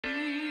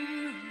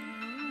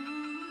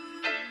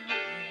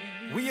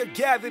We are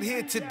gathered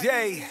here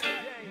today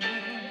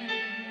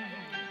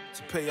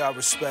to pay our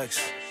respects.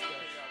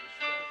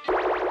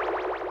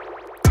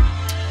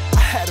 I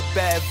had a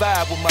bad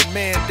vibe when my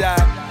man died.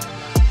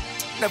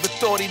 Never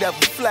thought he'd ever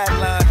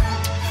flatline.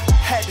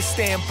 Had to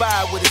stand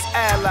by with his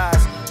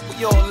allies.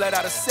 We all let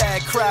out a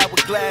sad cry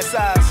with glass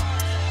eyes.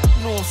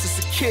 Knew him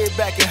since a kid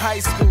back in high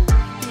school.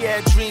 He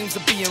had dreams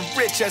of being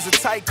rich as a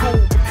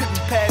tycoon, but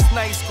couldn't pass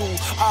night school.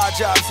 Odd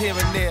jobs here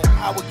and there.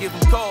 I would give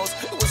him calls.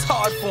 It was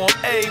hard for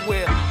him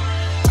everywhere.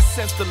 I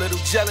sensed a little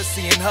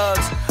jealousy and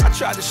hugs. I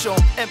tried to show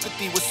him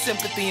empathy with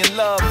sympathy and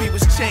love. He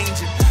was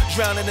changing.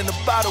 Drowning in a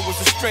bottle was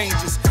the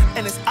strangest.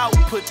 And his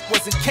output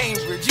wasn't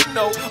Cambridge, you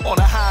know, on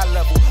a high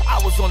level.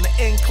 I was on the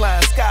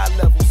incline, sky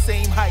level,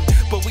 same height,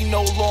 but we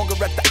no longer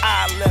at the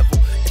eye level.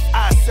 If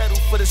I settle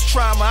for this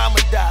trauma,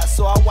 I'ma die.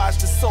 So I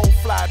watched the soul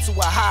fly to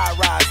a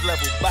high-rise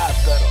level. Bye,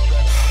 better.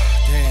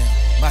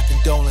 Damn, my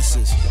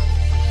condolences.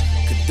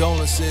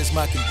 Condolences,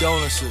 my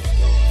condolences.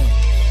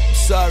 I'm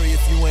sorry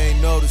if you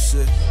ain't noticed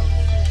it,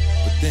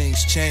 but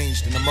things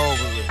changed and I'm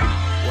over it.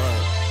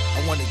 Word.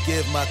 I wanna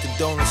give my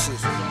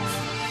condolences.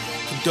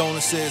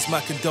 Condolences, my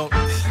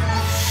condolences.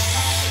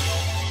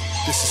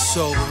 This is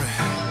sobering.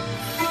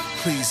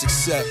 Please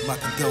accept my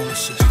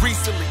condolences.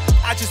 Recently,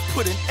 I just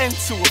put an end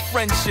to a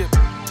friendship.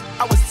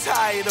 I was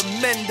tired of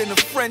mending a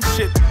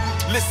friendship,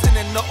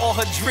 listening to all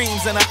her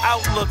dreams and her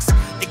outlooks,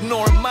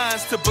 ignoring mine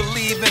to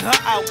believe in her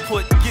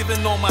output,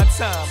 giving all my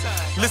time,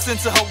 listen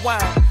to her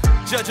whine,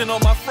 judging all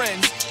my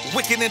friends,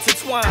 wicked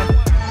intertwined.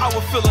 I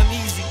would feel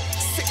uneasy,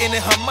 sitting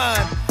in her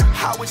mind.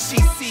 How would she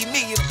see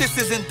me if this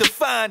isn't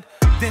defined?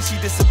 Then she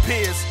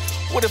disappears.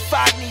 What if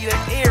I need an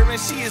ear and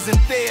she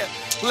isn't there?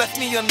 Left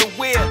me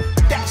unaware,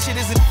 that shit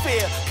isn't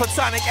fair.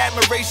 Platonic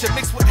admiration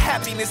mixed with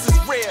happiness is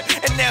rare.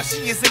 And now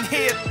she isn't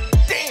here.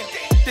 Damn,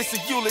 this a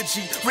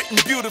eulogy written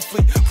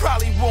beautifully.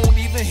 Probably won't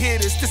even hear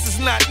this, this is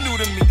not new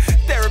to me.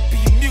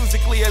 Therapy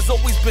musically has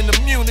always been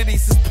immunity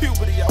since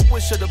puberty. I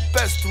wish her the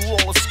best through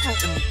all the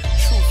scrutiny.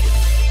 Truthfully.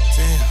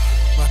 Damn,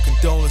 my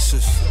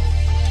condolences.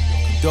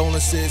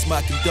 Condolences,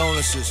 my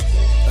condolences.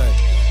 Hey,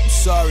 I'm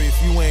sorry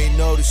if you ain't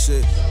noticed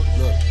it.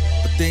 Look,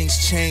 but things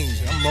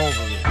change, I'm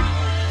over it.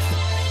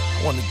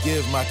 I want to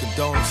give my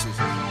condolences.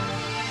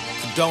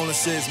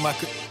 Condolences, my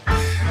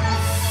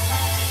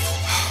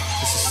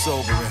This is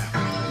sobering.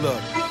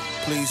 Look,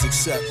 please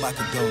accept my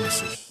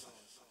condolences.